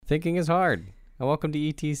Thinking is hard. And welcome to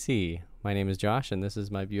ETC. My name is Josh, and this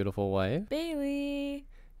is my beautiful wife, Bailey.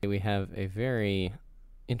 We have a very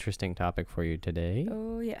interesting topic for you today.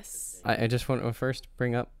 Oh, yes. I just want to first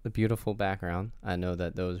bring up the beautiful background. I know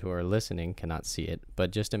that those who are listening cannot see it,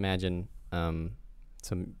 but just imagine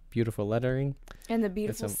some beautiful lettering. And the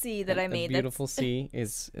beautiful C that I made. The beautiful C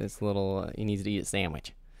is little, he needs to eat a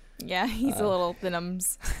sandwich. Yeah, he's a little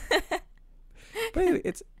thinums.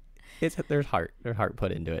 But there's heart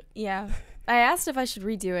put into it. Yeah. I asked if I should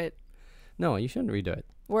redo it. No, you shouldn't redo it.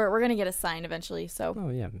 We're going to get a sign eventually, so. Oh,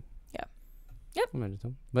 yeah. Yeah. Yep. Imagine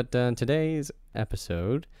so. But today's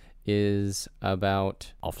episode is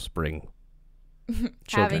about offspring.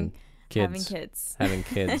 Children. Having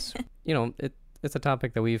kids. You know, it's a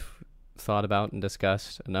topic that we've thought about and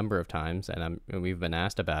discussed a number of times, and we've been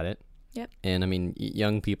asked about it. Yep. And I mean,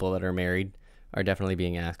 young people that are married are definitely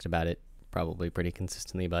being asked about it, probably pretty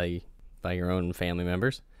consistently by your own family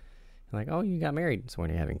members. Like, oh, you got married, so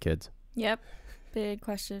when are you having kids? Yep. Big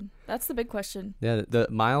question. That's the big question. Yeah, the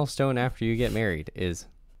milestone after you get married is,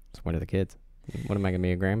 so when are the kids? When am I going to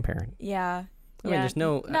be a grandparent? Yeah. I mean, there's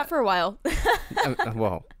no... Not for a while.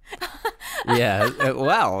 Well, yeah.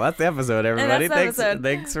 Wow, that's the episode, everybody.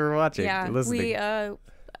 Thanks for watching. Yeah, listening.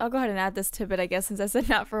 I'll go ahead and add this tidbit, I guess, since I said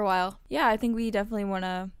not for a while. Yeah, I think we definitely want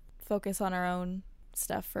to focus on our own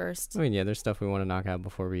stuff first. I mean, yeah, there's stuff we want to knock out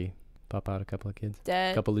before we pop out a couple of kids.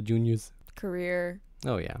 Debt. A couple of juniors. Career.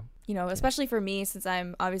 Oh, yeah. You know, especially for me, since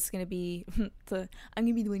I'm obviously going to be the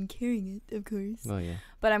one carrying it, of course. Oh, yeah.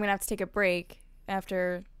 But I'm going to have to take a break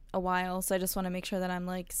after a while, so I just want to make sure that I'm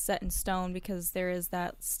like set in stone, because there is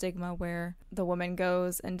that stigma where the woman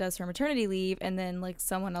goes and does her maternity leave and then like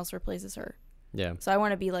someone else replaces her. Yeah. So I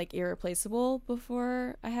want to be like irreplaceable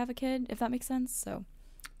before I have a kid, if that makes sense. So,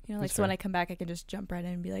 you know, like, so when I come back, I can just jump right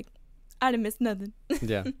in and be like, I didn't miss nothing.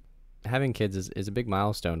 Yeah. Having kids is a big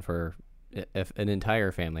milestone for an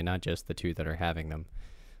entire family, not just the two that are having them.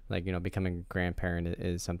 Like, you know, becoming a grandparent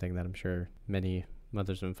is something that I'm sure many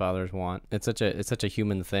mothers and fathers want. It's such a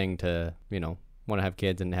human thing to, you know, want to have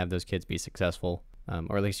kids and have those kids be successful,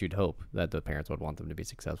 or at least you'd hope that the parents would want them to be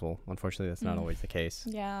successful. Unfortunately, that's not always the case.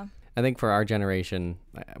 Yeah. I think for our generation,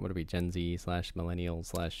 what are we, Gen Z / millennial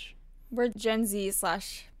 / We're Gen Z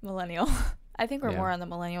 / millennial. I think we're more on the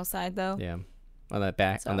millennial side, though. Yeah. On the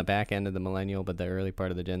back end of the millennial, but the early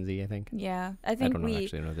part of the Gen Z, I think. Yeah. I think I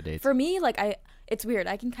don't know the dates. For me, like, it's weird.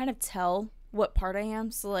 I can kind of tell what part I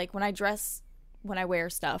am. So, like, when I wear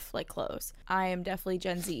stuff, like clothes, I am definitely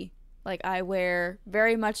Gen Z. Like, I wear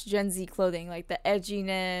very much Gen Z clothing, like the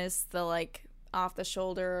edginess, the, like,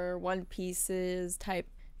 off-the-shoulder, one pieces type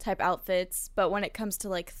outfits. But when it comes to,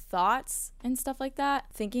 like, thoughts and stuff like that,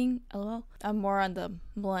 thinking, I'm more on the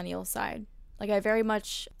millennial side. Like, I very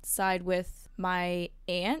much side with my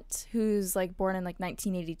aunt, who's like born in like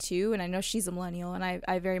 1982, and I know she's a millennial, and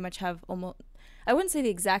I very much have almost, I wouldn't say the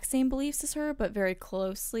exact same beliefs as her, but very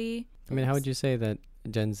closely. I mean, how would you say that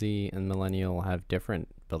Gen Z and millennial have different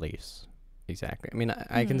beliefs? Exactly. I mean,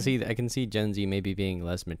 I can see Gen Z maybe being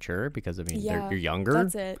less mature because, I mean, they're younger.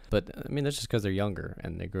 That's it. But I mean, that's just because they're younger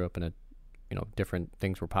and they grew up in different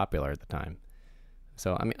things were popular at the time.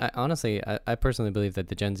 So I mean, I personally believe that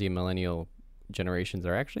the Gen Z and millennial generations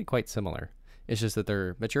are actually quite similar. It's just that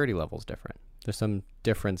their maturity level is different. There's some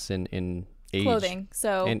difference in age. Clothing.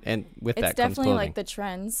 So and with that comes clothing. It's definitely like the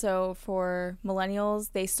trend. So for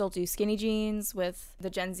millennials, they still do skinny jeans. With the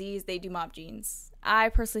Gen Zs, they do mom jeans. I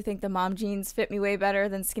personally think the mom jeans fit me way better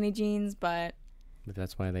than skinny jeans, but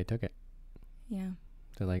that's why they took it. Yeah.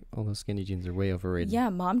 They're like, oh, those skinny jeans are way overrated. Yeah,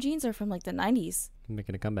 mom jeans are from like the 90s.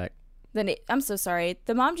 Making a comeback. I'm so sorry.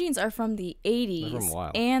 The mom jeans are from the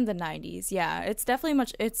 80s and the 90s. Yeah, it's definitely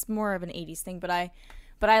it's more of an 80s thing, but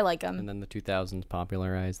I like them. And then the 2000s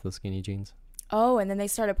popularized the skinny jeans. Oh, and then they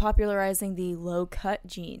started popularizing the low-cut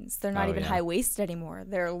jeans. They're not even high-waisted anymore.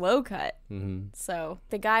 They're low-cut. Mm-hmm. So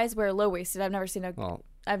the guys wear low-waisted. I've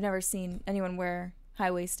never seen anyone wear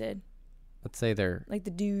high-waisted. Let's say they're like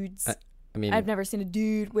the dudes. I mean, I've never seen a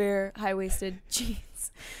dude wear high-waisted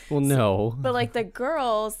jeans. Well, no. But like the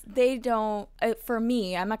girls, they don't. For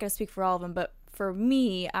me, I'm not going to speak for all of them, but for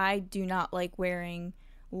me, I do not like wearing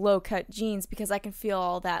low-cut jeans because I can feel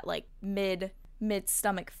all that like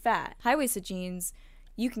mid-stomach fat. High-waisted jeans,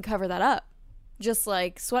 you can cover that up. Just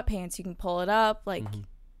like sweatpants, you can pull it up. Like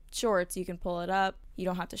shorts, you can pull it up. You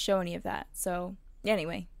don't have to show any of that. So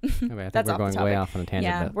anyway, I think we're going way off on a tangent.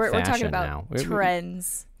 Yeah, we're talking about now.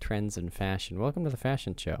 Trends. Trends and fashion. Welcome to the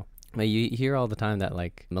fashion show. You hear all the time that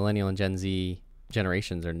like millennial and Gen Z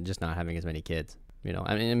generations are just not having as many kids. You know,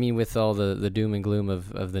 I mean, with all the doom and gloom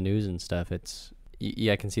of the news and stuff, it's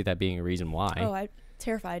I can see that being a reason why. Oh,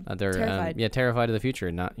 Terrified. They're Terrified. terrified of the future,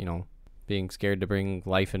 and not being scared to bring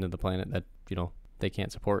life into the planet that they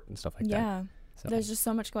can't support and stuff like that. Yeah. So There's just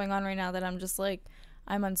so much going on right now that I'm just like,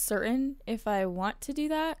 I'm uncertain if I want to do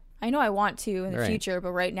that. I know I want to in the Right. future,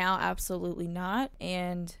 but right now, absolutely not.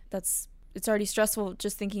 And it's already stressful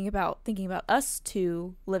just thinking about us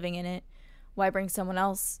two living in it. Why bring someone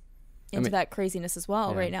else into that craziness as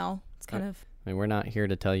well? Yeah. Right now, it's kind of. I mean, we're not here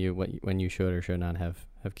to tell you when you should or should not have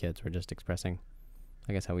kids. We're just expressing,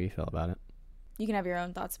 I guess, how we feel about it. You can have your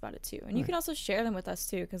own thoughts about it too, and you can also share them with us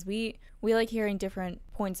too, because we like hearing different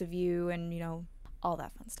points of view and all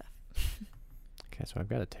that fun stuff. Okay, so I've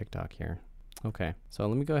got a TikTok here. Okay, so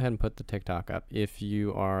let me go ahead and put the TikTok up. If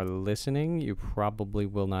you are listening, you probably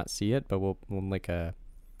will not see it, but we'll make a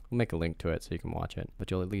link to it so you can watch it, but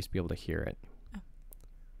you'll at least be able to hear it.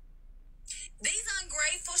 These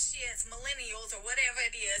ungrateful shits, millennials or whatever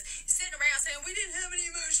it is, sitting around saying we didn't have any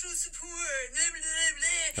emotional support. Blah, blah, blah,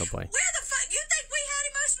 blah. Oh boy. Where the fuck you think we had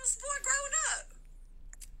emotional support growing up?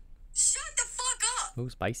 Shut the fuck up. Oh,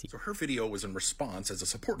 spicy. So her video was in response as a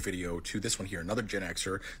support video to this one here, another Gen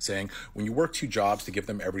Xer saying, when you work 2 jobs to give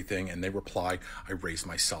them everything, and they reply, I raised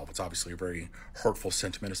myself. It's obviously a very hurtful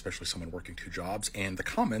sentiment, especially someone working 2 jobs. And the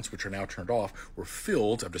comments, which are now turned off, were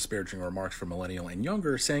filled of disparaging remarks from millennial and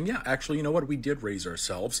younger saying, yeah, actually, you know what? We did raise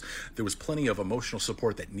ourselves. There was plenty of emotional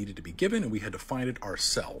support that needed to be given, and we had to find it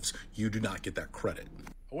ourselves. You do not get that credit.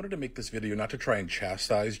 I wanted to make this video not to try and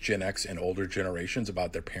chastise Gen X and older generations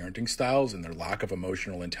about their parenting styles and their lack of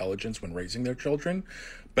emotional intelligence when raising their children,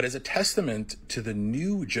 but as a testament to the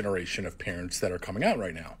new generation of parents that are coming out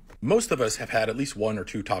right now. Most of us have had at least 1 or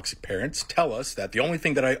 2 toxic parents tell us that the only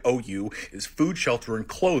thing that I owe you is food, shelter, and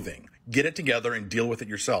clothing. Get it together and deal with it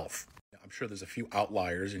yourself. I'm sure there's a few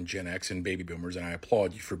outliers in Gen X and baby boomers, and I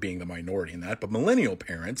applaud you for being the minority in that, but millennial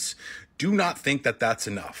parents do not think that that's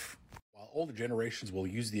enough. Older generations will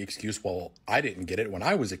use the excuse, well, I didn't get it when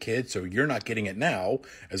I was a kid, so you're not getting it now,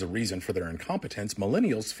 as a reason for their incompetence.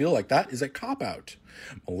 Millennials feel like that is a cop-out.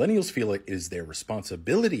 Millennials feel it is their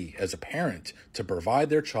responsibility as a parent to provide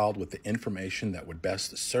their child with the information that would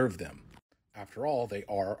best serve them. After all, they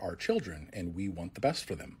are our children, and we want the best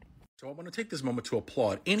for them. So I want to take this moment to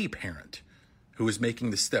applaud any parent who is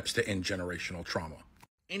making the steps to end generational trauma.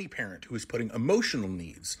 Any parent who is putting emotional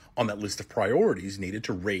needs on that list of priorities needed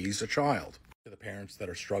to raise a child. To the parents that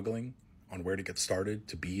are struggling on where to get started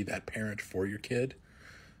to be that parent for your kid,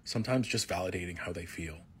 sometimes just validating how they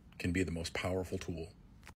feel can be the most powerful tool.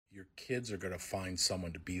 Your kids are going to find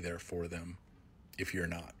someone to be there for them if you're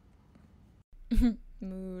not.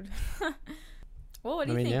 Mood. Well, what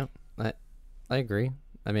do you think? Yeah, I agree.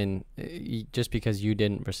 I mean, just because you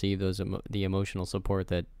didn't receive the emotional support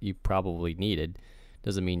that you probably needed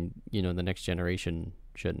doesn't mean the next generation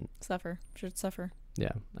shouldn't should suffer. Yeah,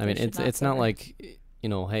 I mean, it's not like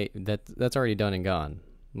hey, that's already done and gone.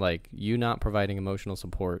 Like, you not providing emotional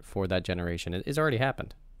support for that generation, it's already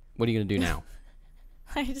happened. What are you gonna do now?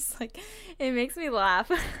 I just it makes me laugh.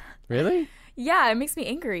 Really? Yeah, it makes me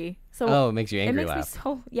angry. So it makes you angry. Laugh.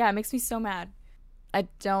 It makes me so mad. I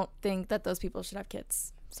don't think that those people should have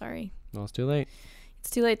kids. Sorry. Well, it's too late. It's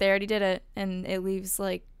too late. They already did it, and it leaves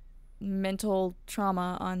mental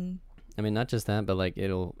trauma on. I mean, not just that, but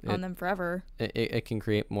on them forever. It can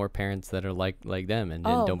create more parents that are like them and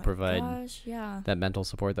don't provide that mental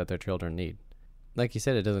support that their children need. Like you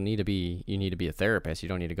said, it doesn't need to be. You need to be a therapist. You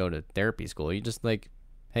don't need to go to therapy school. You just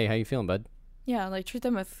hey, how you feeling, bud? Yeah, treat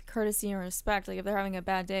them with courtesy and respect. If they're having a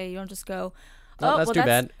bad day, you don't just go, oh, that's too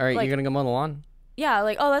bad. All right, you're gonna go mow the lawn. Yeah,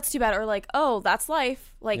 oh, that's too bad, or oh, that's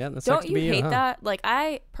life. Don't you hate that?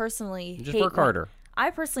 I personally just work harder. I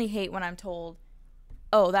personally hate when I'm told,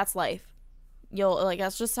 oh, that's life.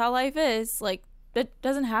 That's just how life is. It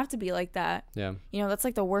doesn't have to be like that. Yeah. That's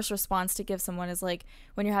the worst response to give someone is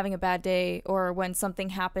when you're having a bad day or when something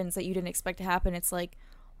happens that you didn't expect to happen. It's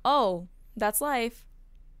oh, that's life.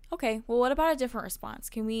 Okay, well, what about a different response?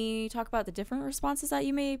 Can we talk about the different responses that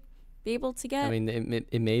you may be able to get? I mean,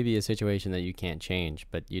 it may be a situation that you can't change,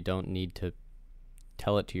 but you don't need to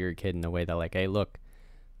tell it to your kid in a way that hey, look,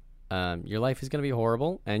 your life is going to be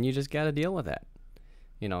horrible, and you just got to deal with that.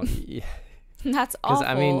 That's awful.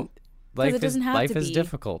 I mean, life is be.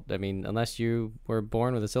 difficult. I mean, unless you were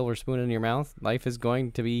born with a silver spoon in your mouth, life is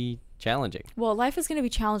going to be challenging. Well, life is going to be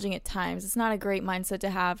challenging at times. It's not a great mindset to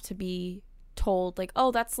have, to be told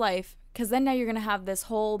oh, that's life, because then now you're going to have this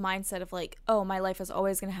whole mindset of oh, my life is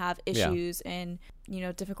always going to have issues and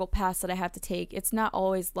difficult paths that I have to take. It's not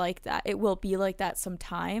always like that. It will be like that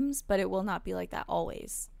sometimes, but it will not be like that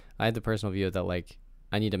always. I had the personal view that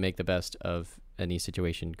I need to make the best of any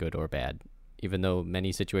situation, good or bad. Even though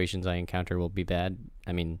many situations I encounter will be bad,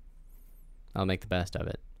 I mean, I'll make the best of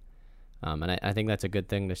it. And I think that's a good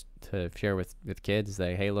thing to share with kids.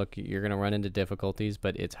 That, hey, look, you're going to run into difficulties,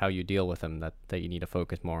 but it's how you deal with them that you need to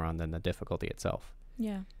focus more on than the difficulty itself.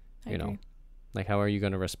 Yeah, I you agree. know, like how are you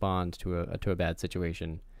going to respond to a bad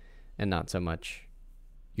situation, and not so much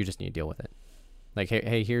you just need to deal with it. Like,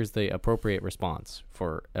 hey, here's the appropriate response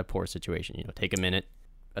for a poor situation. You know, take a minute,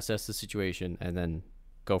 assess the situation, and then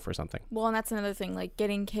go for something. Well, and that's another thing, like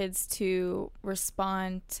getting kids to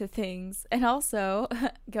respond to things. And also,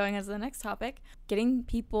 going on to the next topic, getting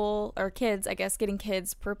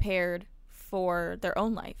kids prepared for their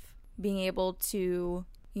own life. Being able to,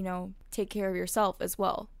 you know, take care of yourself as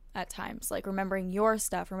well at times. Like remembering your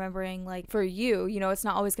stuff, remembering like for you, you know, it's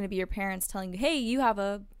not always going to be your parents telling you, hey, you have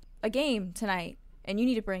a game tonight and you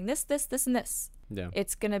need to bring this, and this. Yeah.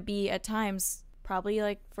 It's going to be at times, probably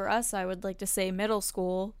like for us, I would like to say middle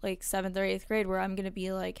school, like 7th or 8th grade, where I'm going to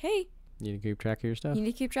be like, hey, You need to keep track of your stuff. you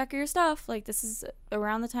need to keep track of your stuff. Like this is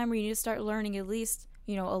around the time where you need to start learning at least,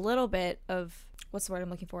 you know, a little bit of, what's the word I'm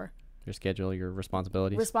looking for? Your schedule, your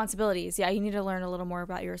responsibilities. Responsibilities. Yeah, you need to learn a little more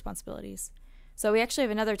about your responsibilities. So we actually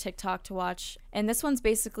have another TikTok to watch. And this one's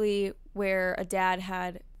basically where a dad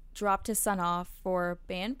had dropped his son off for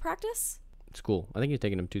band practice. School. I think he was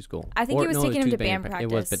taking him to school. I think he was taking him to band practice.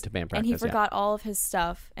 practice. It was to band practice, and he yeah. forgot all of his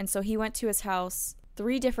stuff. And so he went to his house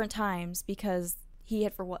 3 different times because he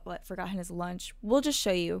had forgotten his lunch. We'll just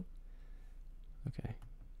show you. Okay.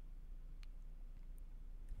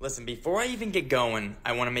 Listen, before I even get going,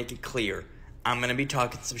 I want to make it clear. I'm going to be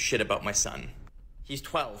talking some shit about my son. He's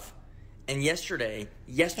 12. And yesterday,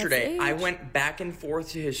 I went back and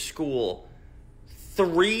forth to his school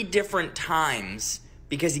 3 different times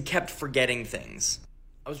because he kept forgetting things.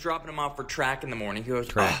 I was dropping him off for track in the morning. He goes,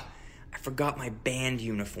 Track. I forgot my band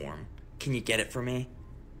uniform. Can you get it for me?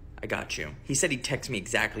 I got you. He said he'd text me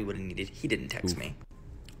exactly what he needed. He didn't text me.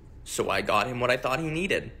 So I got him what I thought he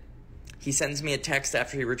needed. He sends me a text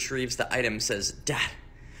after he retrieves the item, says, Dad,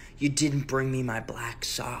 you didn't bring me my black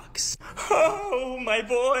socks. Oh, my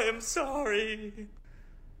boy, I'm sorry.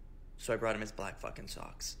 So I brought him his black fucking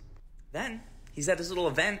socks. Then, he's at his little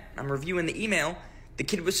event. I'm reviewing the email. The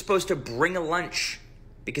kid was supposed to bring a lunch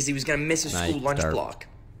because he was going to miss his school lunch block.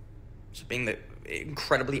 So being the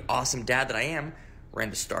incredibly awesome dad that I am, ran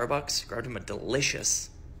to Starbucks, grabbed him a delicious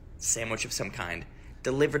sandwich of some kind,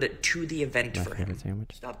 delivered it to the event My for him. favorite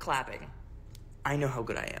sandwich. Stop clapping. I know how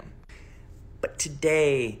good I am. But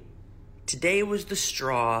today was the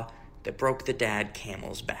straw that broke the dad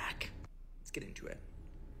camel's back. Let's get into it.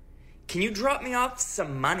 Can you drop me off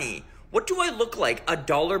some money? What do I look like? A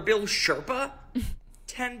dollar bill Sherpa?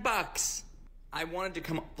 $10. I wanted to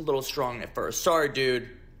come up a little strong at first. Sorry, dude,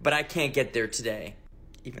 but I can't get there today.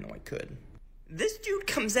 Even though I could. This dude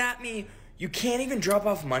comes at me. You can't even drop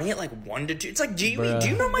off money at like 1 to 2. It's like, do you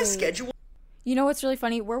know my schedule? You know what's really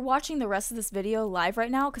funny? We're watching the rest of this video live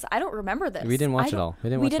right now because I don't remember this. We didn't watch it all.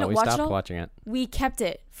 We stopped watching it. We kept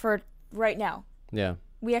it for right now. Yeah.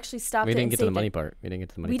 We actually stopped We it didn't and get to the saved money it. part. We didn't get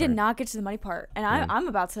to the money We part. did not get to the money part. And I'm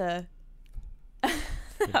about to...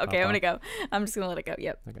 Okay, I'm going to go. I'm just going to let it go.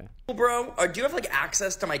 Yep. Okay. Bro, or do you have like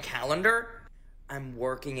access to my calendar? I'm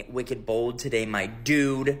working at Wicked Bold today, my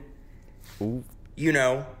dude. Ooh. You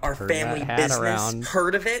know, our Turn family that hat business. around.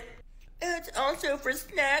 Heard of it? It's also for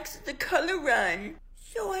snacks at the Color Run.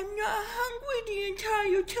 So I'm not hungry the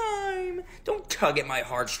entire time. Don't tug at my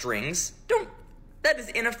heartstrings. That is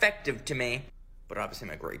ineffective to me. But obviously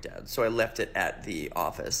I'm a great dad, so I left it at the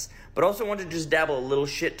office. But also wanted to just dabble a little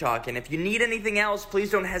shit talk, and if you need anything else,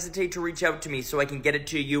 please don't hesitate to reach out to me so I can get it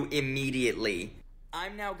to you immediately.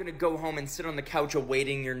 I'm now gonna go home and sit on the couch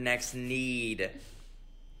awaiting your next need.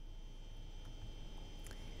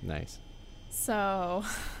 Nice. So...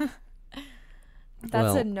 That's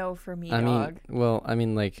Well, a no for me, I dog.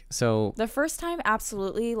 mean, like, so The first time,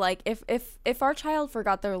 absolutely. Like, if our child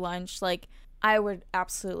forgot their lunch, like, I would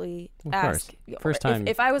absolutely Of ask. course. First time,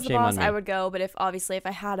 If I was the shame on boss, me. I would go. But if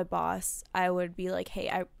I had a boss, I would be like,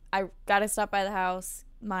 hey, I gotta stop by the house.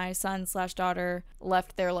 My son/daughter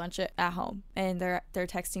left their lunch at home, and they're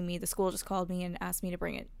texting me. The school just called me and asked me to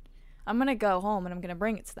bring it. I'm gonna go home and I'm gonna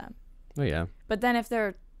bring it to them. oh yeah. But then if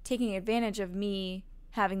they're taking advantage of me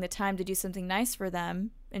having the time to do something nice for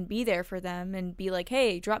them and be there for them and be like,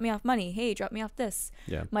 hey, drop me off money. Hey, drop me off this.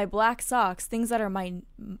 Yeah. My black socks, things that are my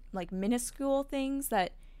like minuscule things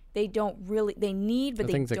that they don't really, they need, but The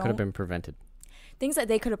they things that don't. could have been prevented. Things that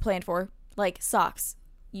they could have planned for, like socks.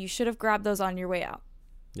 You should have grabbed those on your way out.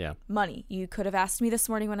 Yeah. Money. You could have asked me this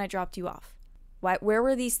morning when I dropped you off. Where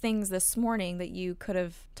were these things this morning that you could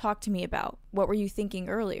have talked to me about? What were you thinking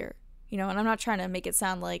earlier? You know, and I'm not trying to make it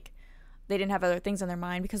sound like they didn't have other things on their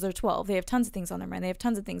mind because they're 12. They have tons of things on their mind. They have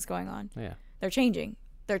tons of things going on. Yeah. They're changing.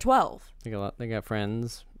 They're 12. They got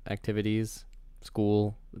friends, activities,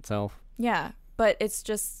 school itself. Yeah, but it's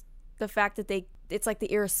just the fact that it's like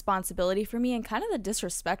the irresponsibility for me and kind of the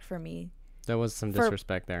disrespect for me. There was some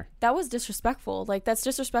disrespect there. That was disrespectful. Like, that's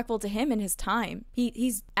disrespectful to him and his time.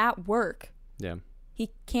 He's at work. Yeah. He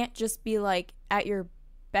can't just be like at your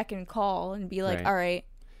beck and call and be like, Right. all right,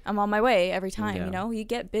 I'm on my way every time. Yeah. You know, you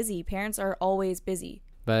get busy. Parents are always busy.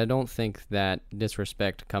 But I don't think that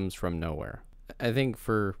disrespect comes from nowhere. I think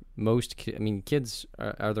for most, kids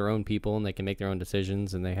are their own people and they can make their own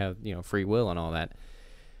decisions and they have, free will and all that.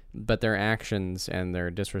 But their actions and their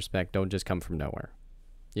disrespect don't just come from nowhere.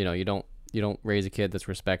 You don't raise a kid that's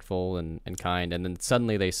respectful and kind and then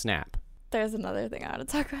suddenly they snap. There's another thing I want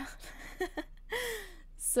to talk about.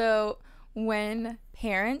 So when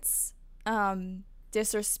parents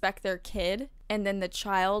disrespect their kid and then the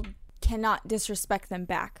child cannot disrespect them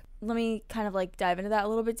back. Let me kind of like dive into that a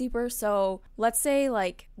little bit deeper. So let's say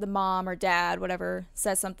like the mom or dad, whatever,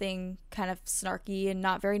 says something kind of snarky and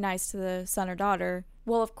not very nice to the son or daughter.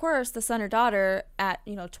 Well, of course, the son or daughter at,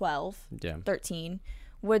 12, Yeah. 13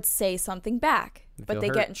 would say something back, but feel they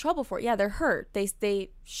hurt. get in trouble for it. Yeah, they're hurt. They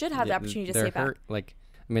should have the opportunity to say they're back. hurt.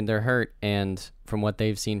 They're hurt, and from what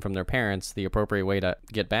they've seen from their parents, the appropriate way to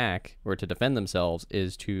get back or to defend themselves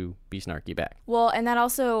is to be snarky back. Well, and that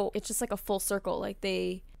also, it's just like a full circle. Like,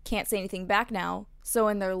 they can't say anything back now. So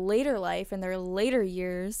in their later life, in their later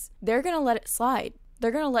years, they're going to let it slide.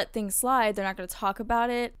 They're going to let things slide. They're not going to talk about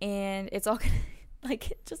it. And it's all going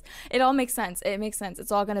to, it all makes sense. It makes sense.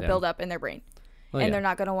 It's all going to build up in their brain. Well, And yeah. they're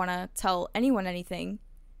not going to want to tell anyone anything.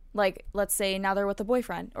 Like, let's say now they're with a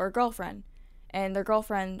boyfriend or a girlfriend, and their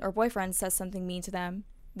girlfriend or boyfriend says something mean to them.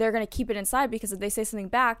 They're going to keep it inside because if they say something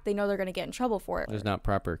back, they know they're going to get in trouble for it. There's not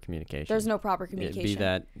proper communication. There's no proper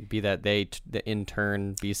communication. Be that they in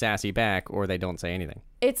turn be sassy back, or they don't say anything.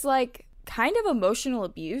 It's like kind of emotional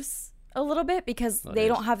abuse a little bit because Well, they it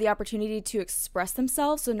don't is. have the opportunity to express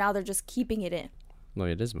themselves, so now they're just keeping it in. Well,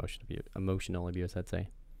 it is emotional abuse, I'd say.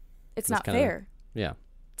 It's That's not kinda- fair Yeah.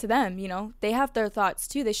 to them, They have their thoughts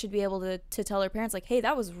too. They should be able to tell their parents like, hey,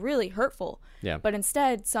 that was really hurtful. Yeah. But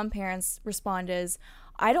instead, some parents respond as,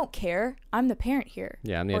 I don't care. I'm the parent here.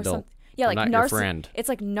 Yeah, I'm the Or adult. Yeah, I'm like not your friend. It's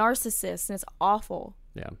like narcissist, and it's awful.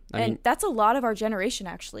 Yeah. And that's a lot of our generation,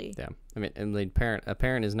 actually. Yeah. A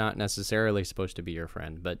parent is not necessarily supposed to be your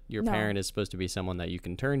friend, but your No. parent is supposed to be someone that you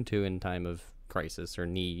can turn to in time of crisis or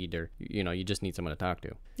need, or, you just need someone to talk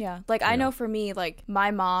to. Yeah. Like, I know for me, like,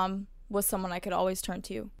 my mom was someone I could always turn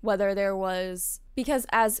to. Whether there was, because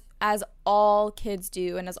as all kids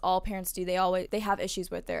do and as all parents do, they have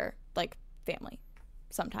issues with their, like, family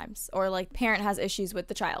sometimes. Or, like, parent has issues with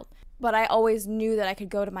the child. But I always knew that I could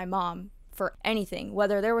go to my mom for anything.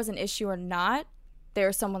 Whether there was an issue or not,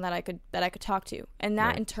 there's someone that I could talk to. And that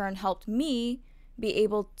Right. in turn helped me be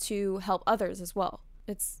able to help others as well.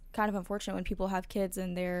 It's kind of unfortunate when people have kids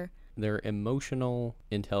and they're Their emotional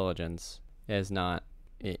intelligence is not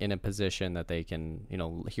in a position that they can,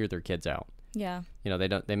 hear their kids out. yeah,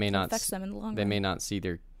 They may it not affects them in the long they run. may not see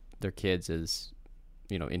their kids as,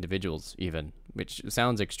 individuals even, which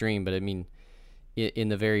sounds extreme, but I mean, in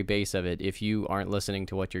the very base of it, if you aren't listening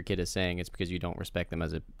to what your kid is saying, it's because you don't respect them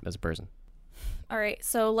as a person. All right,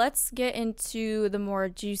 so let's get into the more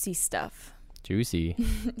juicy stuff. Juicy.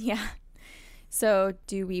 Yeah. So,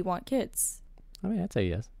 do we want kids? I'd say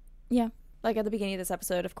yes. Yeah. Like at the beginning of this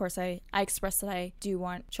episode, of course, I expressed that I do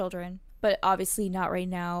want children, but obviously not right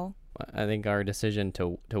now. I think our decision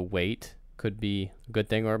to wait could be a good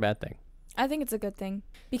thing or a bad thing. I think it's a good thing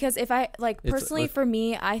because if I, like, It's- personally for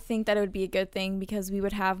me, I think that it would be a good thing because we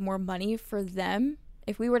would have more money for them.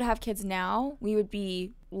 If we were to have kids now, we would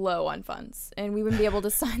be low on funds and we wouldn't be able to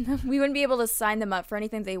sign them. We wouldn't be able to sign them up for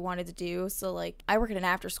anything they wanted to do. So, like, I work at an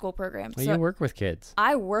after school program. Well, so you work with kids.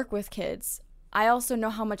 I work with kids. I also know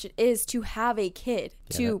how much it is to have a kid,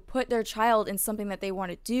 to put their child in something that they want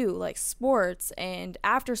to do, like sports and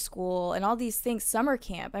after school and all these things, summer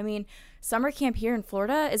camp. I mean, summer camp here in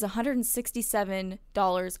Florida is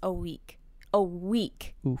 $167 a week. A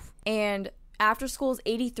week. Oof. And after school is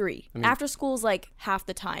 $83. After school is like half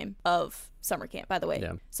the time of summer camp, by the way.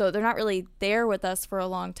 Yeah. So they're not really there with us for a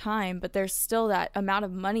long time, but there's still that amount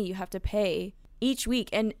of money you have to pay each week.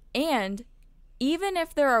 And even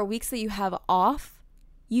if there are weeks that you have off,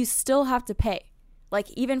 you still have to pay. Like,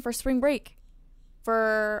 even for spring break,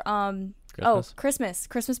 for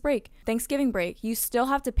Christmas break, Thanksgiving break, you still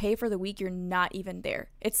have to pay for the week you're not even there.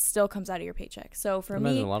 It still comes out of your paycheck. So for I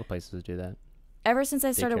imagine me, a lot of places do that. ever since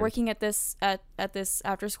I started Daycares. working at this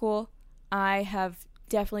after school, I have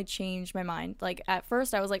definitely changed my mind. Like at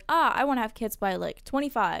first I was like, I want to have kids by like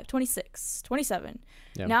 25, 26, 27.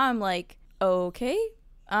 Yeah. Now I'm like, okay,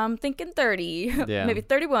 I'm thinking 30, Yeah. maybe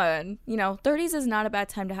 31. 30s is not a bad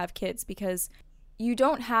time to have kids because you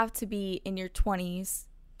don't have to be in your 20s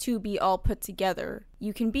to be all put together.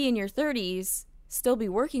 You can be in your 30s, still be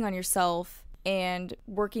working on yourself and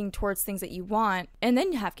working towards things that you want, and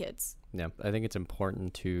then have kids. Yeah, I think it's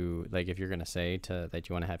important to, like, if you're going to say that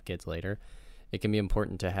you want to have kids later, it can be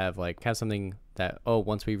important to have something that,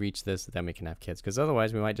 once we reach this, then we can have kids. Because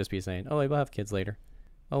otherwise we might just be saying, we'll have kids later.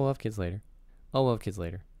 We'll have kids later. We'll have kids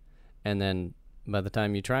later. And then by the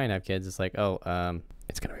time you try and have kids, it's like,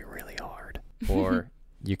 it's going to be really hard. Or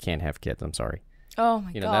you can't have kids, I'm sorry. Oh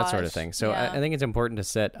my That sort of gosh. thing. So Yeah. I think it's important to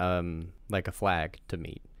set like a flag to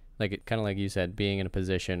meet. Like, kind of like you said, being in a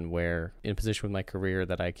position with my career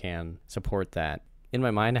that I can support that. In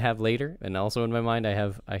my mind, I have later, and also in my mind,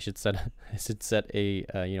 I should set a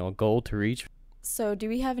a goal to reach. So do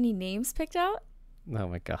we have any names picked out? Oh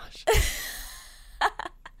my gosh.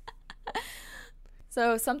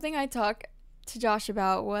 So something I talked to Josh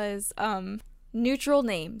about was neutral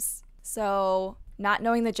names. So not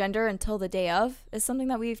knowing the gender until the day of is something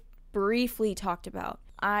that we've briefly talked about.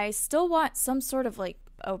 I still want some sort of like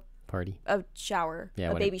Party. a shower,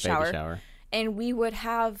 Yeah, a when baby it- shower. And we would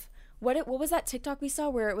have what was that TikTok we saw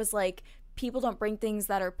where it was like people don't bring things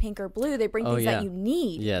that are pink or blue, they bring things that you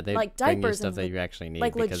need. Yeah, they like bring you diapers stuff and that you actually need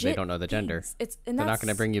like because they legit don't know the gender. things. They're not going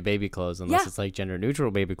to bring you baby clothes unless it's like gender neutral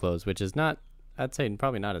baby clothes, which is not, I'd say,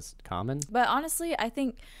 probably not as common. But honestly, I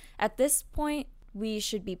think at this point we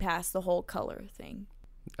should be past the whole color thing.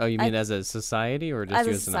 Oh, you mean as a society or just as a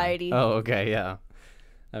you as an- society. Oh, okay, yeah.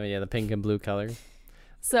 I mean, yeah, the pink and blue color.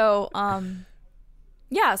 So,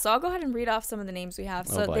 yeah, so I'll go ahead and read off some of the names we have.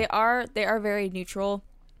 So boy. they are very neutral.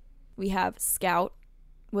 We have Scout,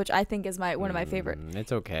 which I think is one of my favorite.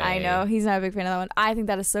 It's okay. I know he's not a big fan of that one. I think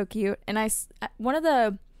that is so cute. And one of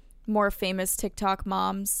the more famous TikTok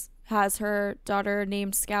moms has her daughter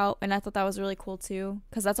named Scout, and I thought that was really cool too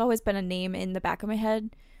because that's always been a name in the back of my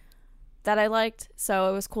head that I liked. So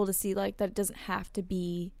it was cool to see like that it doesn't have to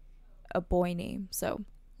be a boy name. So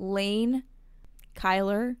Lane,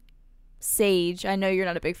 Kyler, Sage. I know you're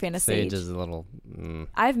not a big fan of Sage. Sage is a little.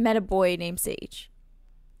 I've met a boy named Sage.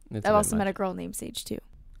 It's I've also met a girl named Sage too.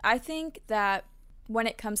 I think that when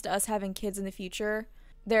it comes to us having kids in the future,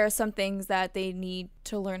 there are some things that they need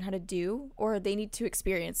to learn how to do or they need to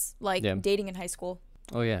experience, like dating in high school.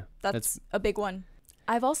 Oh yeah, That's a big one.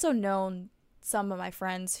 I've also known some of my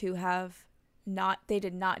friends who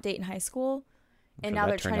did not date in high school, and now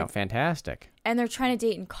they're turned trying out fantastic. and they're trying to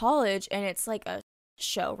date in college, and it's like a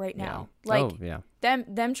show right now. Yeah. Like oh yeah.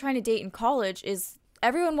 them trying to date in college is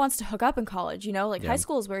everyone wants to hook up in college, like Yeah. high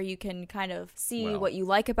school is where you can kind of see Well. what you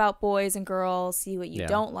like about boys and girls, see what you Yeah.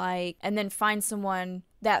 don't like, and then find someone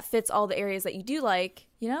that fits all the areas that you do like,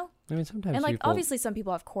 I mean, sometimes and like people, obviously some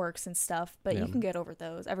people have quirks and stuff, but Yeah. you can get over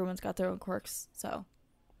those. Everyone's got their own quirks. So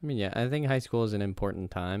I mean, yeah, I think high school is an important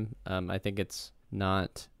time. I think it's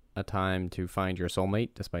not a time to find your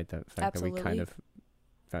soulmate, despite the fact that we kind Absolutely. of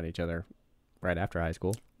found each other right after high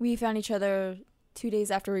school. we found each other 2 days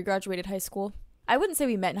after we graduated high school. I wouldn't say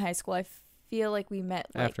we met in high school. I feel like we met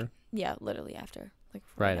like, After. Yeah, literally after. Like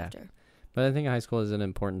Right after. But I think high school is an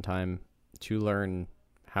important time to learn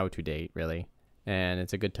how to date, really. And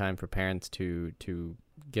it's a good time for parents to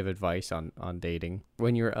give advice on dating.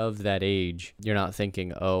 When you're of that age, you're not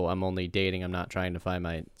thinking, I'm only dating, I'm not trying to find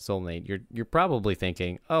my soulmate. You're probably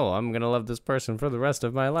thinking, I'm going to love this person for the rest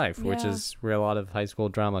of my life, which Yeah. is where a lot of high school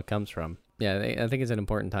drama comes from. Yeah, I think it's an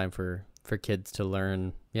important time for kids to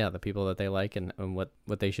learn, the people that they like and what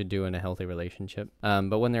they should do in a healthy relationship.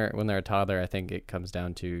 But when they're a toddler, I think it comes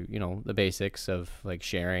down to, the basics of like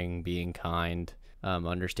sharing, being kind,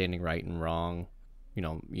 understanding right and wrong.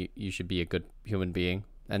 You should be a good human being.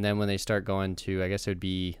 And then when they start going to, I guess it would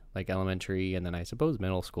be like elementary and then I suppose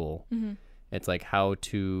middle school, it's like how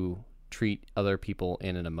to treat other people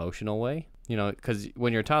in an emotional way. Because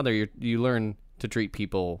when you're a toddler, you learn to treat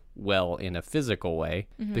people well in a physical way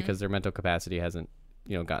because their mental capacity hasn't,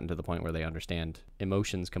 gotten to the point where they understand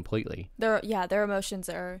emotions completely. Their emotions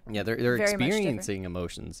are Yeah, they're very much different. experiencing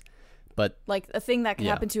emotions, but like a thing that can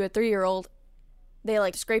happen to a 3-year-old. They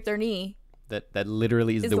like scrape their knee. that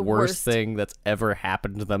literally is Is the the worst worst. thing that's ever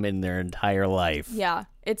happened to them in their entire life. Yeah,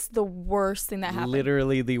 it's the worst thing that happened.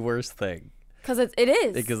 Literally the worst thing. Because it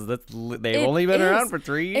is. Because they've It only been around is. for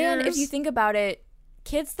 3 years. And if you think about it,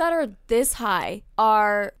 kids that are this high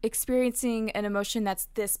are experiencing an emotion that's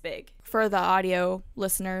this big. For the audio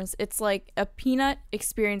listeners, it's like a peanut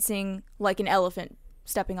experiencing like an elephant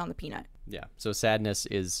stepping on the peanut. Yeah. So sadness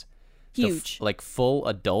is Huge. Like full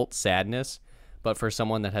adult sadness, but for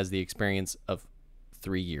someone that has the experience of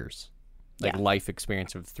 3 years, like life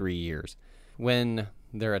experience of 3 years. When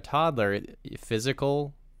they're a toddler,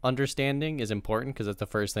 physical understanding is important because it's the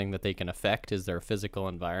first thing that they can affect is their physical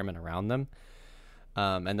environment around them.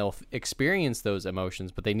 And they'll experience those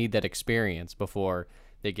emotions, but they need that experience before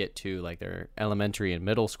they get to like their elementary and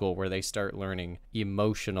middle school, where they start learning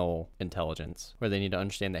emotional intelligence, where they need to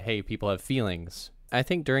understand that, hey, people have feelings. I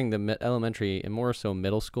think during the elementary and more so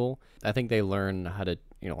middle school, I think they learn how to,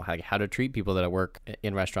 how to treat people that work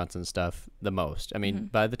in restaurants and stuff the most. I mean,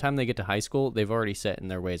 by the time they get to high school, they've already set in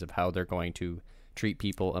their ways of how they're going to treat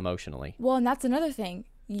people emotionally. Well, and that's another thing.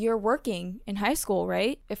 You're working in high school,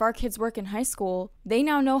 right? If our kids work in high school, they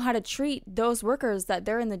now know how to treat those workers that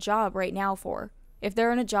they're in the job right now for. If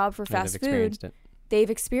they're in a job for fast food, they've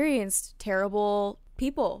experienced terrible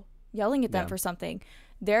people yelling at them for something.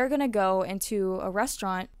 They're going to go into a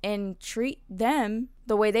restaurant and treat them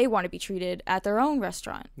the way they want to be treated at their own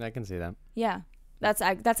restaurant. I can see that. Yeah, that's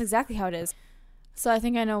exactly how it is. So I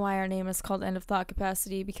think I know why our name is called End of Thought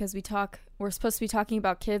Capacity, because we're supposed to be talking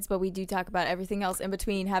about kids, but we do talk about everything else in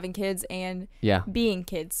between having kids and being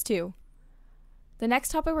kids too. The next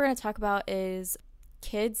topic we're going to talk about is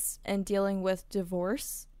kids and dealing with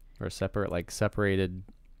divorce. Or separated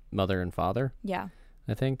mother and father. Yeah.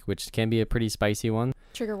 I think, which can be a pretty spicy one.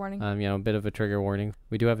 Trigger warning. A bit of a trigger warning.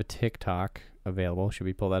 We do have a TikTok available. Should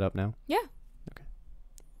we pull that up now? Yeah. Okay.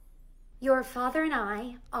 Your father and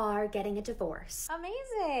I are getting a divorce.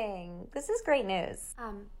 Amazing. This is great news.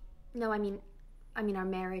 No, I mean our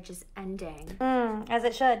marriage is ending. As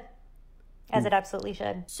it should. As it absolutely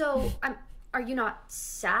should. So, are you not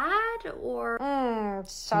sad or?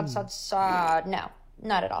 Sad. No,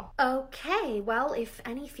 not at all. Okay, well, if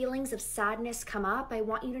any feelings of sadness come up, I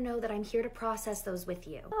want you to know that I'm here to process those with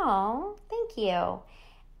you. Oh, thank you.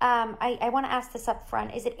 I want to ask this up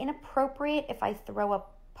front. Is it inappropriate if I throw a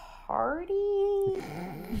party?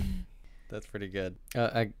 That's pretty good.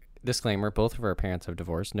 Disclaimer, both of our parents have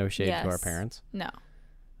divorced. No shade to our parents. No.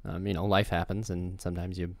 Life happens, and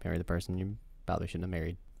sometimes you marry the person you probably shouldn't have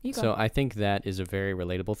married. So I think that is a very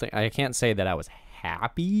relatable thing. I can't say that I was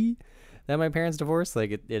happy that my parents divorced,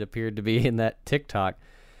 like it appeared to be in that TikTok.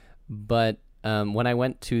 But when I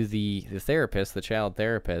went to the therapist, the child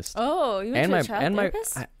therapist. Oh, you went to a child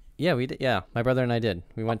therapist? Yeah, we did. Yeah, my brother and I did.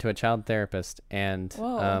 We went to a child therapist, and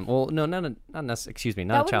not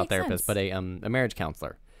a child therapist, but a marriage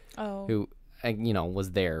counselor. Oh. Who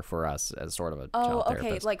was there for us as sort of a child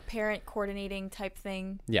therapist. Okay, like parent coordinating type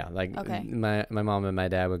thing. Yeah, like my mom and my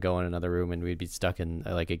dad would go in another room, and we'd be stuck in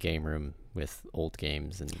like a game room with old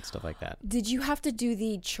games and stuff like that. Did you have to do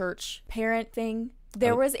the church parent thing?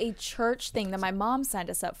 There was a church thing that my mom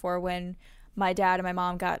signed us up for when my dad and my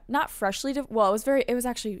mom got not freshly it was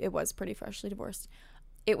pretty freshly divorced.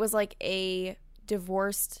 It was like a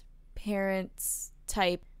divorced parents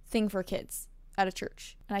type thing for kids at a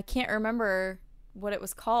church, and I can't remember what it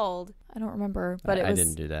was called. I don't remember, but I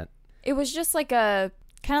didn't do that. It was just like a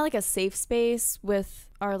kind of like a safe space with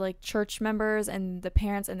our like church members and the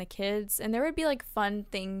parents and the kids, and there would be like fun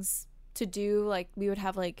things to do. Like we would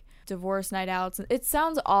have like divorce night outs. It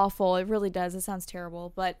sounds awful. It really does. It sounds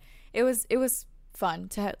terrible, but it was fun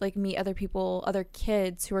to like meet other people, other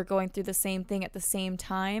kids who are going through the same thing at the same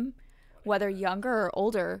time, whether younger or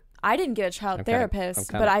older. I didn't get a child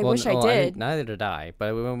therapist, but I wish I did. Neither did I.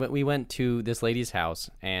 But we went to this lady's house,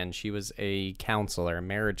 and she was a counselor, a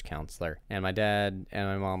marriage counselor. And my dad and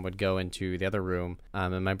my mom would go into the other room,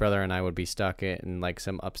 and my brother and I would be stuck in like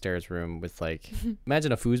some upstairs room with like,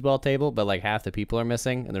 imagine a foosball table, but like half the people are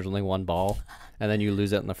missing, and there's only one ball, and then you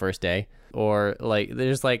lose it on the first day. Or like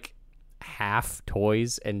there's like half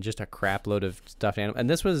toys and just a crap load of stuffed animals. And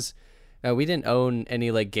this was... we didn't own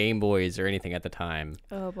any like Game Boys or anything at the time.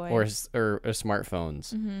 Oh boy. Or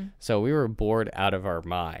smartphones. Mm-hmm. So we were bored out of our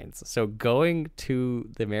minds. So going to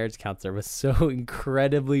the marriage counselor was so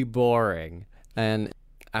incredibly boring. And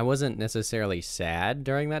I wasn't necessarily sad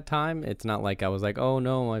during that time. It's not like I was like, oh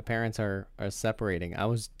no, my parents are separating. I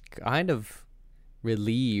was kind of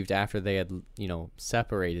relieved after they had,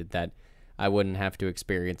 separated that I wouldn't have to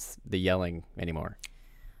experience the yelling anymore.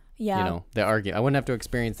 Yeah. I wouldn't have to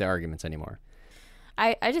experience the arguments anymore.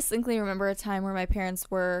 I distinctly remember a time where my parents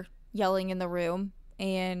were yelling in the room,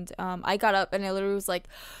 and I got up and I literally was like,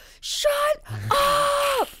 shut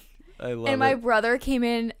up! I love and my brother came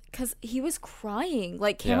in because he was crying.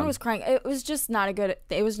 Like Cameron was crying. It was just not a good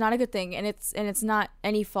thing, and it's not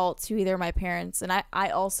any fault to either of my parents. And I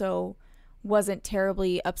also wasn't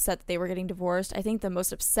terribly upset that they were getting divorced. I think the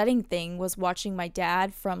most upsetting thing was watching my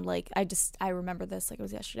dad from like I remember this like it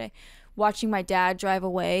was yesterday, watching my dad drive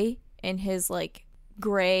away in his like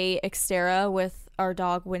gray Xterra with our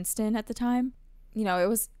dog Winston at the time. You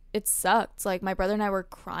know, it sucked. Like my brother and I were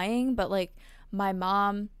crying, but like my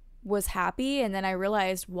mom was happy, and then I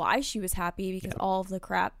realized why she was happy, because all of the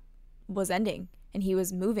crap was ending and he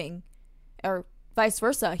was moving, or vice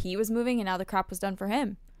versa. He was moving and now the crap was done for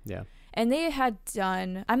him. Yeah. And they had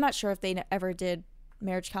done, I'm not sure if they ever did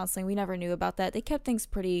marriage counseling. We never knew about that. They kept things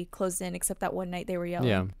pretty closed in, except that one night they were yelling.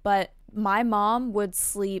 Yeah. But my mom would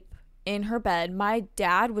sleep in her bed. My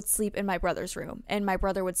dad would sleep in my brother's room, and my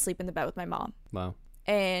brother would sleep in the bed with my mom. Wow.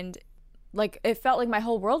 And like it felt like my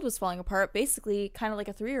whole world was falling apart, basically kind of like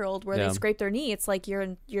a 3-year-old where they scrape their knee. It's like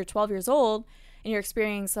you're 12 years old and you're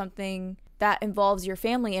experiencing something that involves your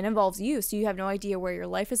family and involves you, so you have no idea where your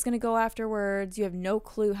life is going to go afterwards. You have no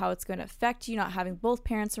clue how it's going to affect you, not having both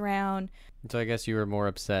parents around. So I guess you were more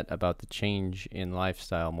upset about the change in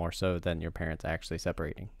lifestyle more so than your parents actually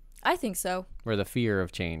separating. I think so. Or the fear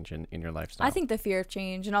of change in your lifestyle. I think the fear of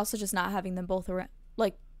change, and also just not having them both around.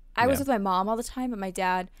 Like I was with my mom all the time, but my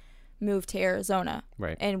dad moved to Arizona.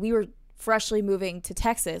 Right. And we were freshly moving to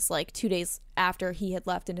Texas like 2 days after he had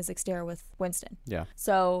left in his Xterra with Winston. Yeah.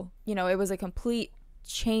 So, you know, it was a complete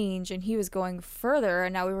change, and he was going further,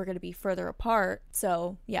 and now we were going to be further apart.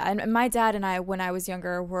 So, yeah. And my dad and I, when I was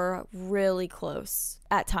younger, were really close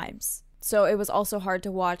at times. So it was also hard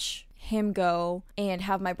to watch him go and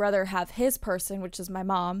have my brother have his person, which is my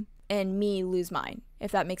mom, and me lose mine,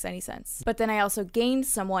 if that makes any sense. But then I also gained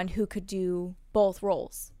someone who could do both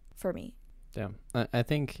roles for me. Yeah. I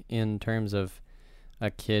think in terms of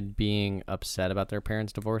a kid being upset about their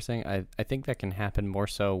parents divorcing, I think that can happen more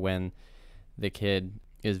so when the kid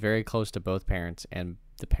is very close to both parents and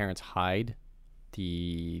the parents hide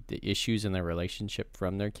the issues in their relationship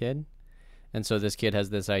from their kid. And so this kid has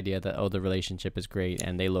this idea that, oh, the relationship is great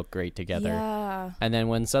and they look great together. Yeah. And then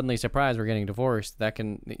when suddenly, surprise, we're getting divorced, that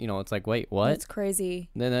can, you know, it's like, wait, what? That's crazy.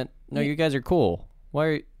 Then no, you guys are cool. Why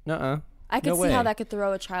are you, I could see how that could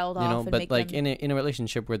throw a child off. You know, and but make like them... in a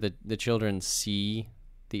relationship where the children see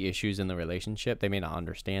the issues in the relationship, they may not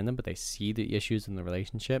understand them, but they see the issues in the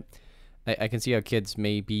relationship. I can see how kids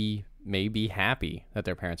may be happy that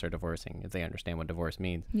their parents are divorcing if they understand what divorce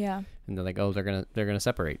means. Yeah. And they're like, oh, they're gonna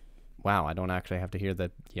separate. Wow, I don't actually have to hear the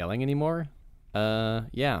yelling anymore.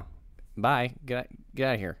 Yeah, bye. Get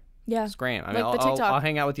out of here. Yeah. Scram. I Like mean, the TikTok. I'll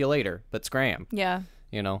hang out with you later, but scram. Yeah.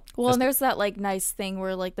 You know. Well, and there's that like nice thing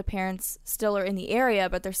where like the parents still are in the area,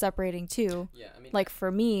 but they're separating too. Yeah, I mean, like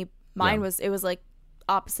for me, mine was like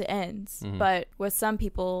opposite ends. Mm-hmm. But with some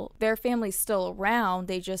people, their family's still around.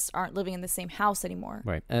 They just aren't living in the same house anymore.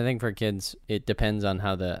 right. And I think for kids, it depends on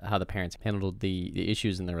how the parents handled the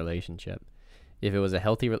issues in the relationship. If it was a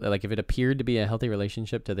healthy, like if it appeared to be a healthy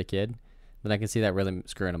relationship to the kid, then I can see that really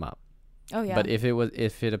screwing them up. Oh yeah. But if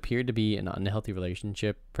it appeared to be an unhealthy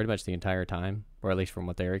relationship pretty much the entire time, or at least from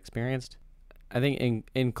what they're experienced, I think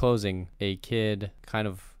in closing, a kid kind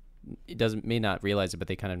of may not realize it, but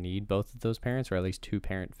they kind of need both of those parents, or at least two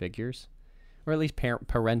parent figures, or at least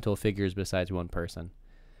parental figures besides one person.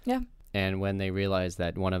 Yeah. And when they realize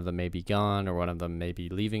that one of them may be gone or one of them may be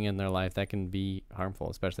leaving in their life, that can be harmful,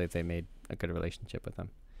 especially if they made a good relationship with them.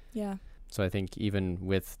 Yeah. So I think even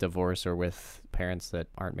with divorce or with parents that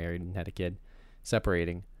aren't married and had a kid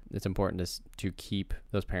separating, it's important to keep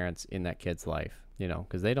those parents in that kid's life, you know,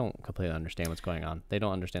 because they don't completely understand what's going on. They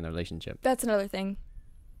don't understand the relationship. That's another thing.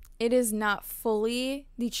 It is not fully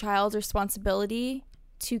the child's responsibility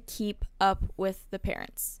to keep up with the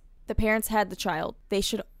parents. The parents had the child. They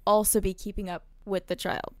should also be keeping up with the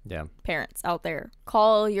child. Yeah. Parents out there,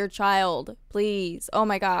 call your child, please. Oh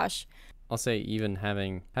my gosh. I'll say even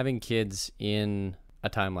having kids in a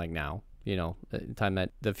time like now, you know, a time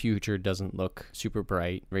that the future doesn't look super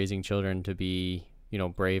bright, raising children to be, you know,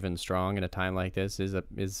 brave and strong in a time like this is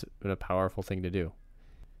a powerful thing to do.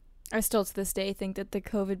 I still to this day think that the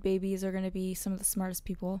COVID babies are going to be some of the smartest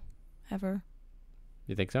people ever.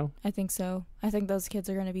 You think so? I think so. I think those kids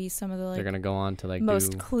are going to be some of the They're going to go on to like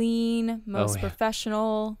most clean, most yeah.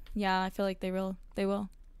 professional. Yeah, I feel like they will.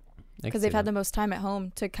 Because they've had the most time at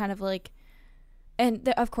home to kind of like, and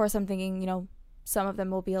of course I'm thinking, you know, some of them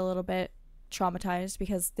will be a little bit traumatized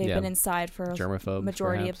because they've been inside for a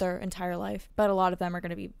majority of their entire life. But a lot of them are going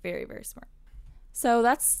to be very, very smart. So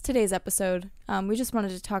that's today's episode. We just wanted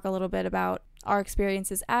to talk a little bit about our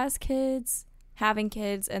experiences as kids, having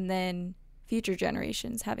kids, and then future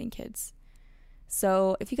generations having kids.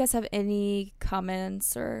 So if you guys have any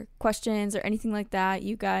comments or questions or anything like that,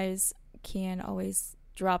 you guys can always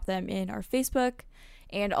drop them in our Facebook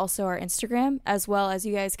and also our Instagram, as well as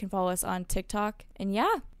you guys can follow us on TikTok. And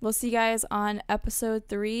yeah, we'll see you guys on episode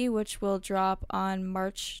 3, which will drop on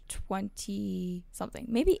March 20 something,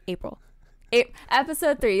 maybe April.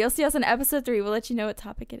 Episode 3. You'll see us on episode 3. We'll let you know what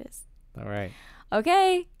topic it is. All right.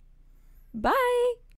 Okay. Bye.